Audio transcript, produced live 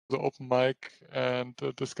the open mic and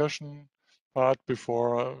the discussion part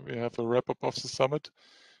before we have a wrap up of the summit.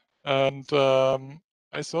 And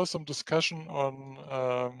I saw some discussion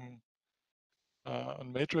on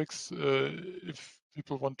Matrix. If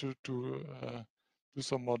people want to do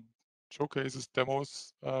some more showcases,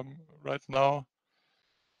 demos right now.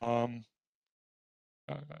 I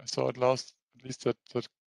saw at least that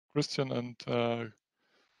Christian and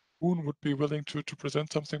Boone would be willing to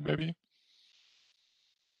present something, maybe.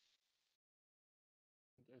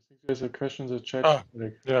 I think there's a question in the chat.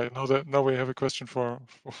 Yeah, now we have a question for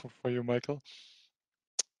you, Michael,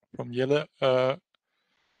 from Jelle.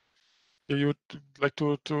 You would like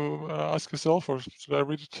to ask yourself, or should I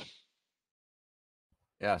read it?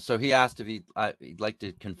 Yeah, so he asked if he'd like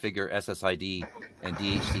to configure SSID and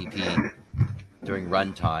DHCP during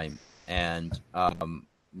runtime. And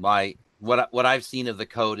what I've seen of the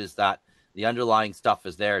code is that the underlying stuff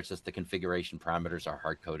is there. It's just the configuration parameters are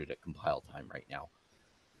hard coded at compile time right now.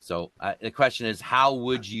 So the question is, how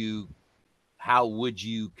would you I want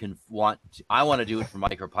to do it for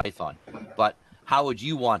MicroPython, but how would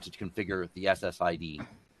you want to configure the SSID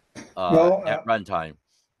at runtime?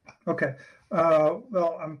 Okay.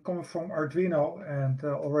 Well, I'm coming from Arduino and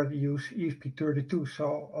already use ESP32.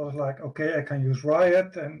 So I was like, okay, I can use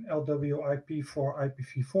RIOT and LWIP for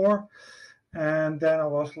IPv4. And then I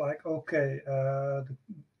was like, okay,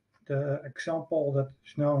 the example that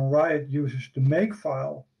is now in RIOT uses the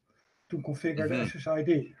makefile to configure the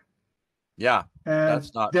SSID. Yeah, and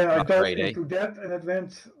that's not then I got great, into that, and it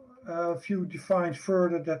went a few defines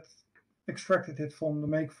further that extracted it from the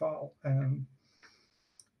makefile, and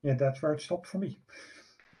yeah, that's where it stopped for me.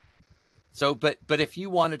 So, but if you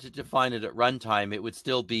wanted to define it at runtime, it would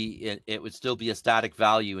still be a static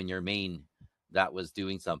value in your main that was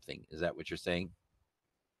doing something. Is that what you're saying?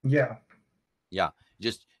 Yeah. Yeah.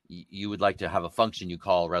 Just you would like to have a function you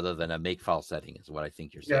call rather than a makefile setting, is what I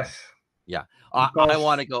think you're saying. Yes. Yeah. I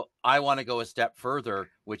want to go a step further,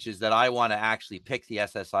 which is that I want to actually pick the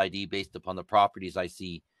SSID based upon the properties I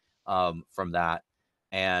see from that.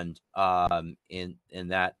 And in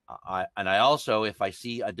that, I also, if I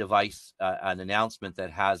see a device, an announcement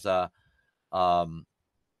that has a WPA,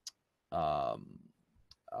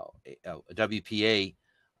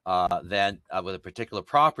 then with a particular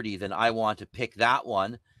property, then I want to pick that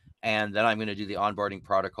one, and then I'm going to do the onboarding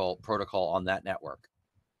protocol on that network.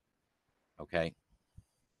 Okay.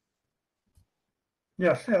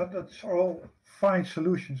 Yes, yeah, that's all fine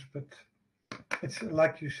solutions, but it's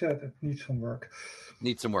like you said, it needs some work.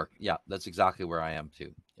 Needs some work. Yeah, that's exactly where I am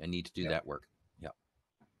too. I need to do that work. Yeah.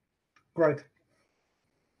 Great.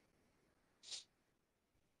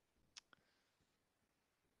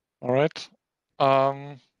 All right.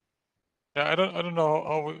 Yeah, I don't know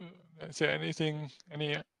how. Is there any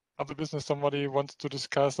other business somebody wants to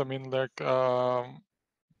discuss? I mean, like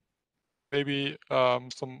maybe some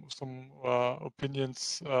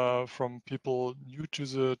opinions from people new to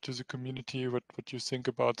the community. What you think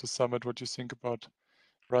about the summit? What you think about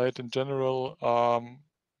RIOT in general?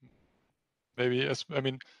 Maybe I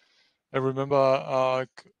remember I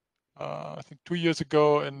think 2 years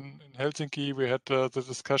ago in Helsinki we had the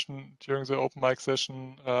discussion during the open mic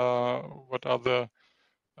session. What are the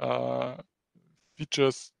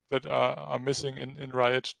features that are missing in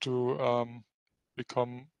RIOT to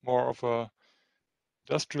become more of a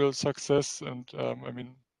industrial success? And I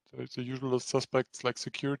mean, the usual suspects like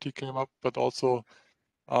security came up, but also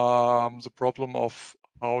the problem of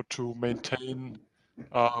how to maintain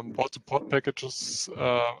both support packages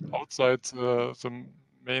outside the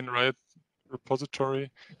main RIOT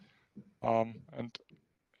repository. And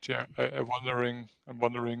yeah, I'm wondering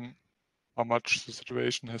how much the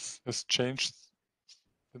situation has changed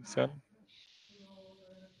since then.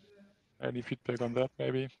 Any feedback on that,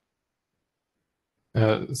 maybe?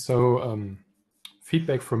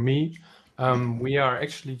 Feedback from me. We are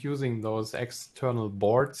actually using those external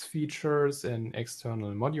boards features and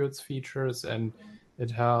external modules features, and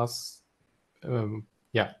it has,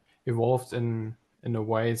 evolved in a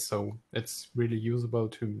way so it's really usable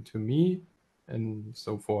to me, and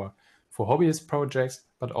so for hobbyist projects,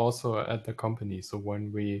 but also at the company. So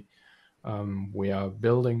when we are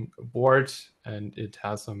building a board and it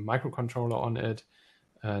has a microcontroller on it,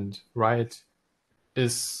 and RIOT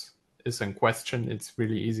is in question, it's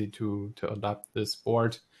really easy to adapt this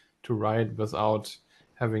board to RIOT without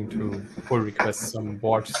having to pull request some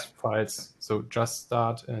board files. So just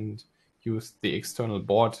start and use the external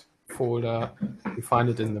board folder, you find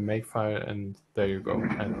it in the makefile, and there you go.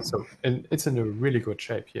 And it's in a really good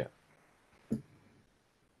shape here.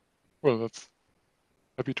 Well, that's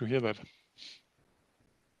happy to hear that.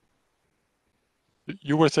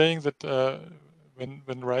 You were saying that when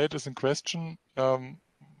RIOT is in question,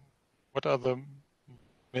 what are the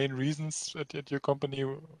main reasons at your company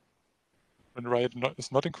when RIOT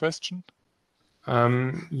is not in question?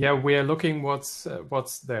 Yeah, we are looking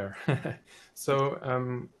what's there.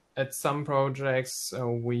 So at some projects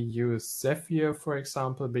we use Zephyr, for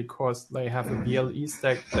example, because they have a BLE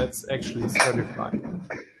stack that's actually certified.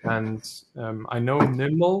 And I know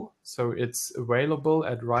Nimble, so it's available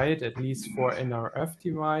at RIOT, at least for NRF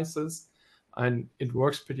devices, and it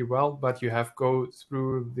works pretty well, but you have go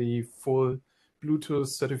through the full Bluetooth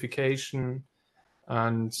certification.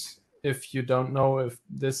 And if you don't know if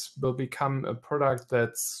this will become a product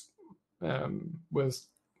that's with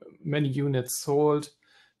many units sold,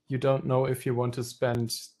 you don't know if you want to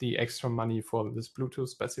spend the extra money for this Bluetooth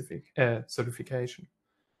specific certification.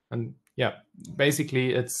 And yeah,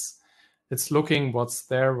 basically it's looking what's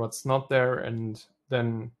there, what's not there, and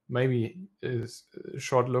then maybe a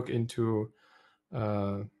short look into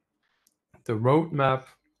the roadmap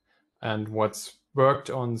and what's worked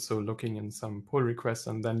on. So looking in some pull requests,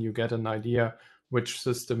 and then you get an idea which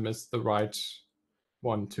system is the right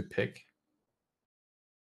one to pick.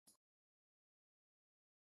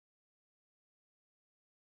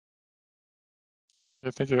 Yeah,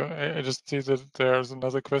 thank you. I just see that there's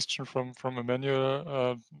another question from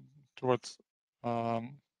Emmanuel towards Michael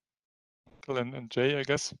and Jay, I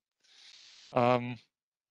guess. There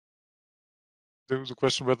was a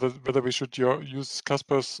question whether we should use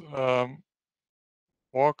Casper's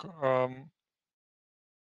fork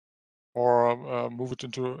or move it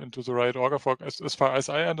into the RIOT Augur fork. As far as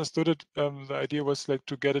I understood it, the idea was like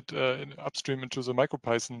to get it upstream into the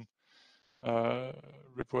MicroPython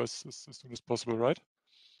repo as soon as possible, right?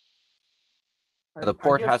 The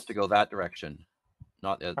port has to go that direction,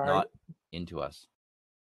 not into us.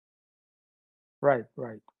 Right.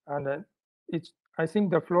 And I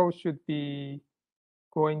think the flow should be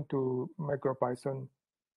going to MicroPython.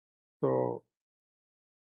 So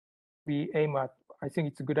we aim at, I think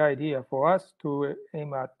it's a good idea for us to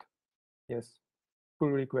aim at, yes, pull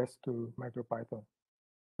request to MicroPython.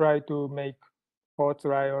 Try to make Ports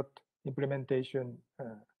RIOT implementation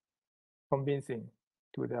convincing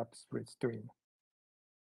to the upstream.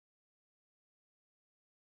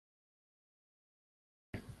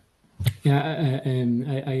 Yeah,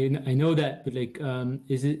 I know that, but like,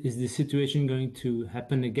 is the situation going to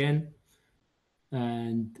happen again?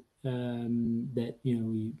 And that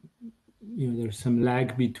there's some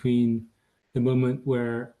lag between the moment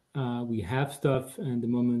where we have stuff and the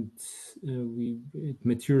moment it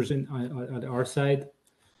matures at our side,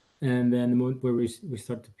 and then the moment where we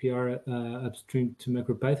start to PR upstream to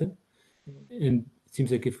MicroPython. And it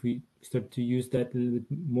seems like if we start to use that a little bit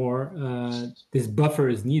more, this buffer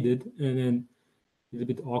is needed, and then it's a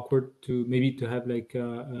bit awkward to have like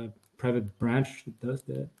a private branch that does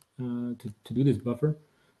that to do this buffer.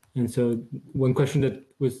 And so one question that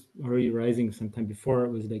was already rising sometime before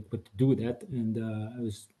was like what to do with that, and I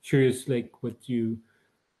was curious like what you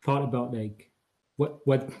thought about like what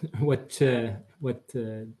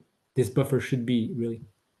this buffer should be really.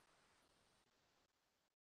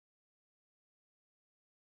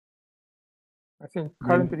 I think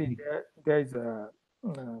currently there is a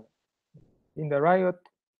in the RIOT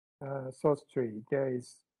source tree there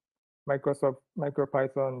is Microsoft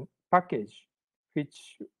MicroPython package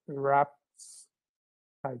which wraps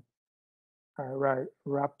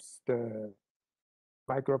the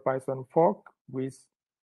MicroPython fork with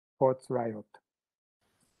Ports RIOT.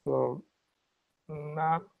 So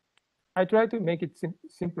I try to make it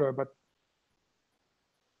simpler, but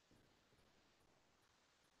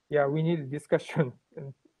yeah, we need a discussion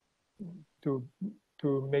to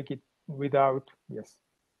make it without this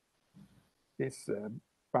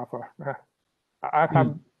buffer. I have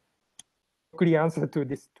no clear answer to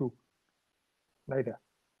this too. Neither.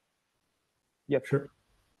 Yep. Sure.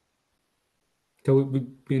 So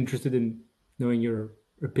we'd be interested in knowing your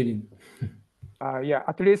opinion. Yeah,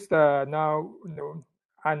 at least now,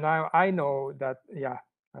 and now I know that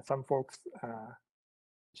some folks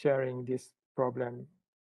sharing this problem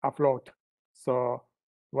afloat. So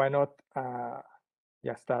why not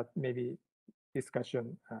start maybe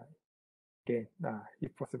discussion again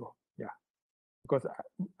if possible. Yeah, because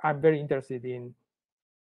I'm very interested in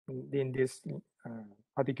this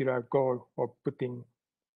particular goal of putting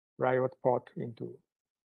RIOT port into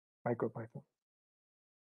MicroPython.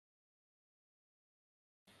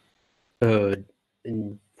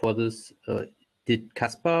 And for this, did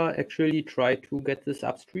Caspar actually try to get this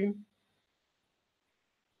upstream?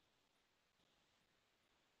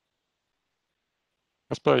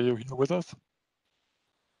 Caspar, are you here with us?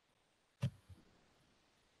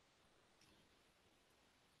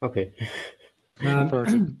 Okay.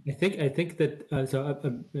 Perfect. I think that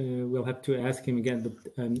we'll have to ask him again, but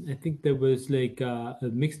I think there was like a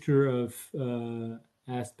mixture of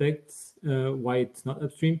aspects why it's not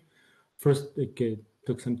upstream. First, like it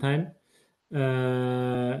took some time,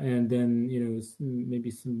 and then maybe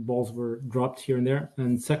some balls were dropped here and there.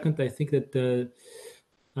 And second, I think that the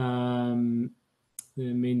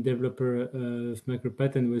main developer of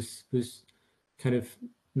MicroPython was kind of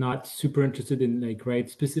not super interested in like RIOT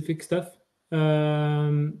specific stuff,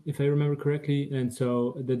 if I remember correctly, and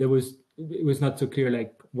so it was not so clear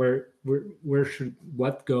like where should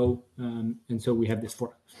what go, and so we have this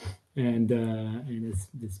fork, and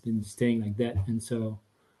it's been staying like that, and so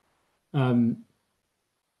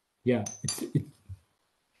yeah,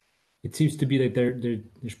 it seems to be like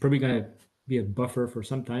there's probably gonna be a buffer for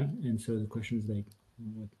some time, and so the question is like,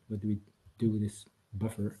 what do we do with this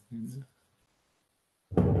buffer? And,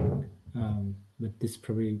 but this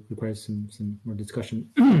probably requires some more discussion.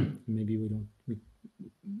 Maybe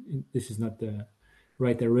this is not the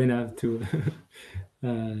right arena to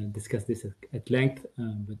discuss this at length,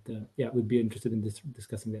 but yeah, we'd be interested in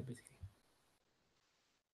discussing that basically.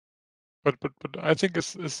 But I think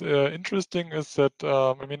is interesting is that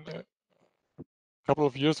I mean a couple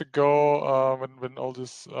of years ago when all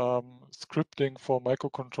this scripting for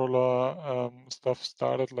microcontroller stuff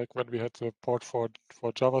started, like when we had the port for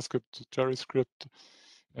JavaScript, JavaScript,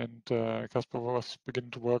 and Casper was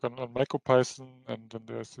beginning to work on MicroPython, and then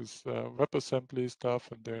there's this WebAssembly stuff,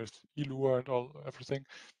 and there's Elua and everything.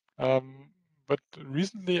 But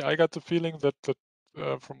recently, I got the feeling that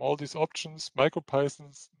from all these options,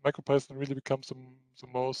 MicroPython really becomes the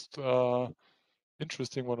most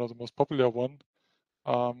interesting one or the most popular one.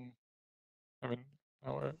 I mean,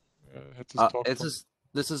 I had this talk.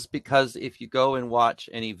 This is because if you go and watch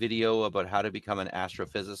any video about how to become an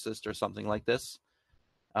astrophysicist or something like this,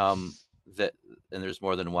 and there's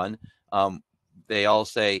more than one, they all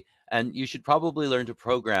say, and you should probably learn to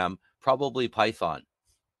program, probably Python,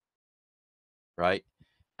 right?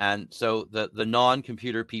 And so the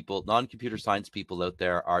non-computer science people out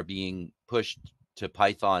there are being pushed to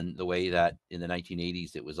Python the way that in the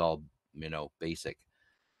 1980s it was all basic.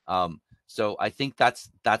 So I think that's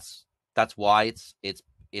why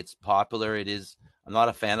it's popular. It is. I'm not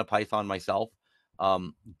a fan of Python myself,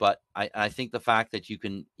 but I think the fact that you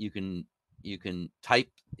can type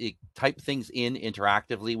things in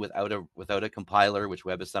interactively without a compiler, which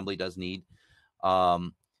WebAssembly does need,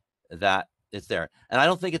 that it's there. And I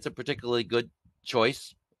don't think it's a particularly good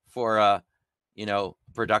choice for a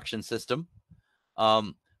production system,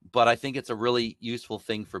 but I think it's a really useful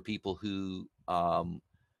thing for people who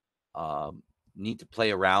need to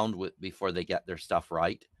play around with before they get their stuff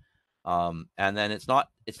right. And then it's not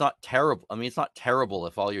terrible. I mean, it's not terrible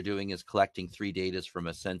if all you're doing is collecting 3 datas from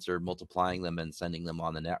a sensor, multiplying them and sending them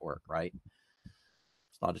on the network, right?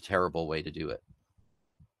 It's not a terrible way to do it.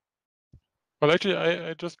 Well, actually,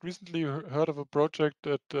 I just recently heard of a project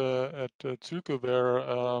at Züge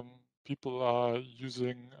where people are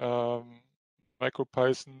using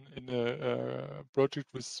MicroPython in a project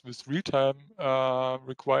with real-time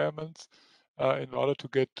requirements in order to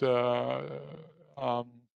get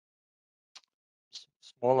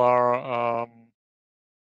smaller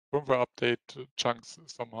firmware update chunks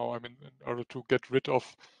somehow. I mean, in order to get rid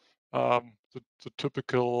of the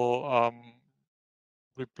typical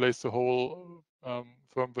replace the whole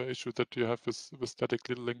firmware issue that you have with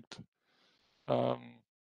statically linked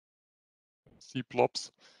C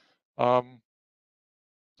blobs.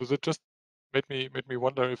 So that just made me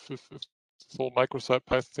wonder if this whole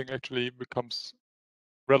MicroPython thing actually becomes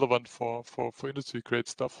relevant for industry grade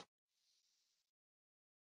stuff.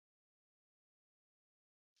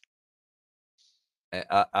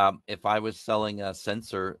 If I was selling a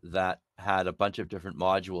sensor that had a bunch of different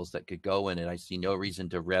modules that could go in it, I see no reason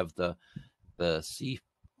to rev the C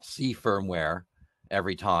firmware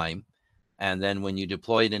every time. And then when you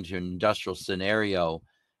deploy it into an industrial scenario,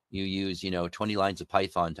 you use 20 lines of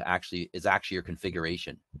Python to is actually your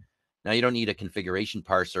configuration. Now you don't need a configuration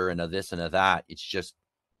parser and a this and a that. It's just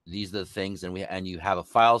these are the things, and you have a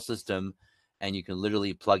file system, and you can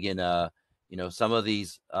literally plug in some of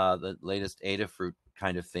these the latest Adafruit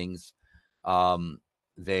kind of things.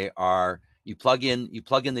 They are you plug in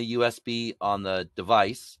the USB on the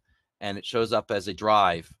device, and it shows up as a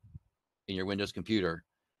drive in your Windows computer,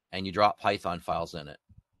 and you drop Python files in it,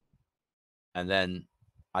 and then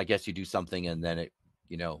I guess you do something, and then it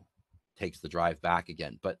takes the drive back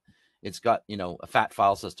again. But it's got a fat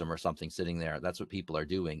file system or something sitting there. That's what people are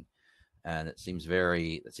doing, and it seems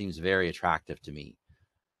very attractive to me.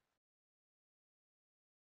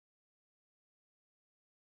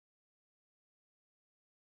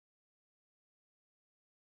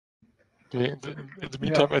 Okay. In the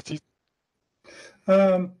meantime, I think.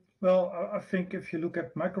 Well, I think if you look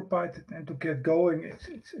at MicroPython and to get going,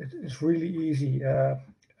 it's really easy.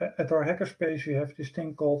 At our hackerspace, we have this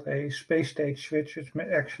thing called a space state switch, which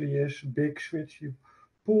actually is a big switch you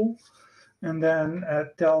pull, and then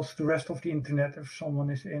tells the rest of the internet if someone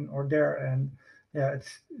is in or there. And yeah,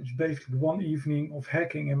 it's basically one evening of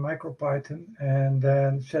hacking in MicroPython, and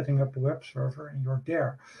then setting up a web server, and you're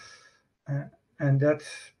there. And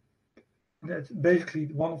that's basically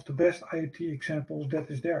one of the best IoT examples that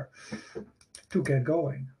is there to get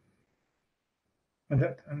going.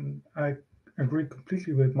 And I agree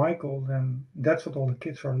completely with Michael, and that's what all the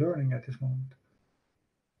kids are learning at this moment.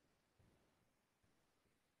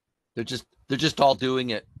 They're just all doing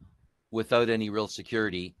it without any real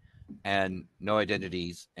security and no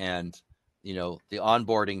identities, and you know, the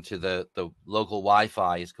onboarding to the local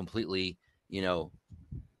Wi-Fi is completely, you know,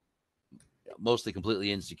 mostly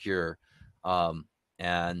completely insecure. And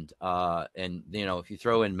you know, if you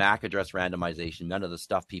throw in MAC address randomization, none of the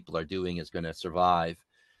stuff people are doing is going to survive.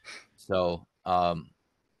 So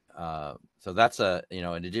so that's a, you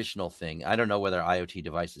know, an additional thing. I don't know whether IoT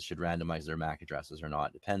devices should randomize their MAC addresses or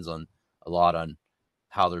not. It depends on a lot on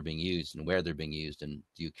how they're being used and where they're being used, and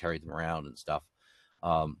do you carry them around and stuff.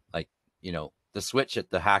 Like, you know, the switch at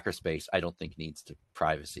the hackerspace, I don't think needs to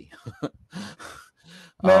privacy.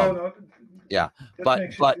 No, yeah,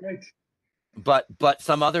 but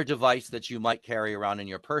some other device that you might carry around in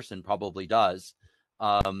your person probably does.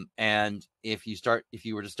 And if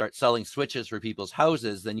you were to start selling switches for people's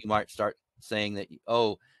houses, then you might start saying that,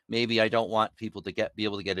 oh, maybe I don't want people to be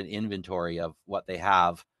able to get an inventory of what they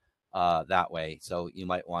have that way. So you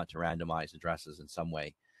might want to randomize addresses in some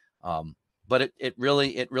way. But it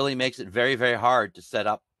really makes it very, very hard to set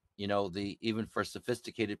up, you know, even for a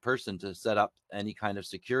sophisticated person to set up any kind of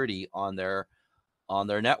security on their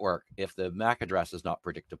network if the MAC address is not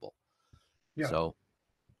predictable. Yeah. So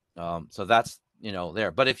that's, you know,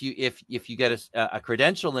 there. But if you get a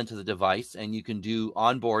credential into the device and you can do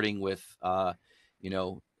onboarding with you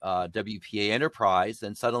know, WPA Enterprise,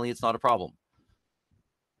 then suddenly it's not a problem.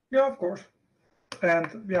 Yeah, of course.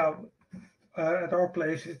 And yeah, at our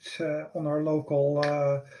place, it's on our local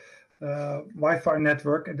Wi-Fi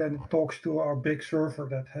network, and then it talks to our big server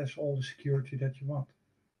that has all the security that you want.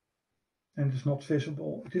 And it's not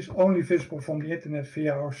visible. It is only visible from the internet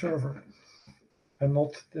via our server, and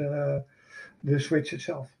not the switch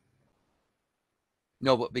itself.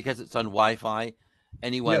 No, but because it's on Wi-Fi,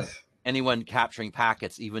 anyone capturing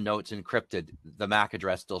packets, even though it's encrypted, the MAC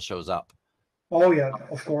address still shows up. Oh yeah,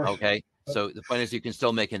 of course. Okay, so the point is, you can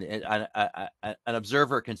still make an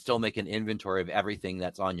observer can still make an inventory of everything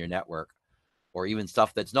that's on your network, or even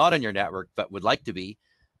stuff that's not on your network but would like to be,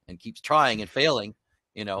 and keeps trying and failing.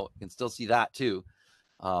 You know, can still see that too.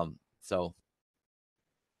 So.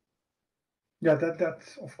 Yeah,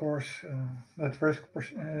 that's of course that risk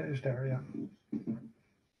is there. Yeah.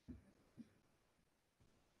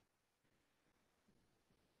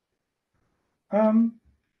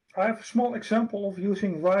 I have a small example of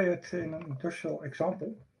using RIOT in an industrial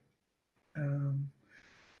example. I'm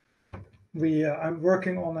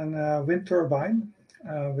working on a wind turbine,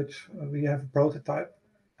 which we have a prototype,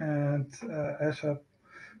 and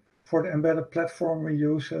for the embedded platform we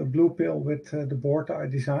use a blue pill with the board I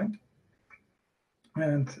designed.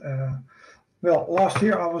 And well, last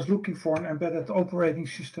year I was looking for an embedded operating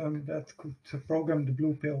system that could program the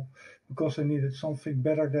blue pill, because I needed something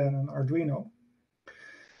better than an Arduino.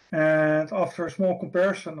 And after a small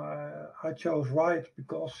comparison, I chose RIOT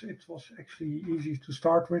because it was actually easy to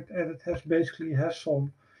start with, and it has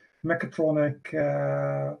some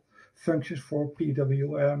mechatronic functions for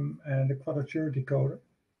PWM and the quadrature decoder.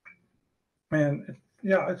 And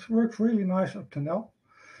it works really nice up to now.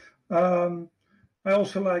 I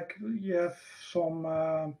also like you have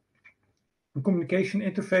some communication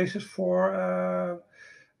interfaces for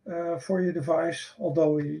your device,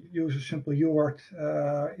 although we use a simple UART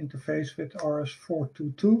interface with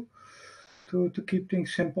RS422 to keep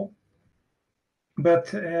things simple.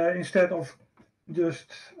 But instead of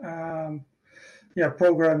just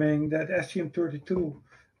programming that STM32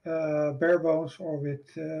 bare bones or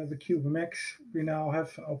with the CubeMX, we now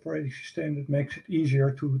have an operating system that makes it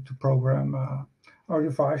easier to program our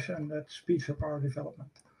device, and that speeds up our development.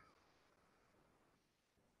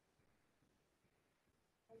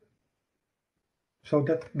 So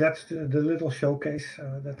that's the little showcase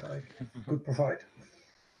that I could provide.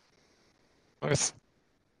 Nice.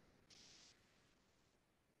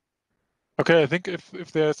 Okay, I think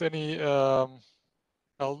if there's anything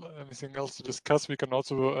else to discuss, we can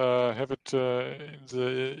also have it in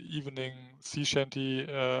the evening sea shanty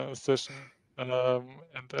session, and I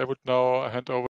would now hand over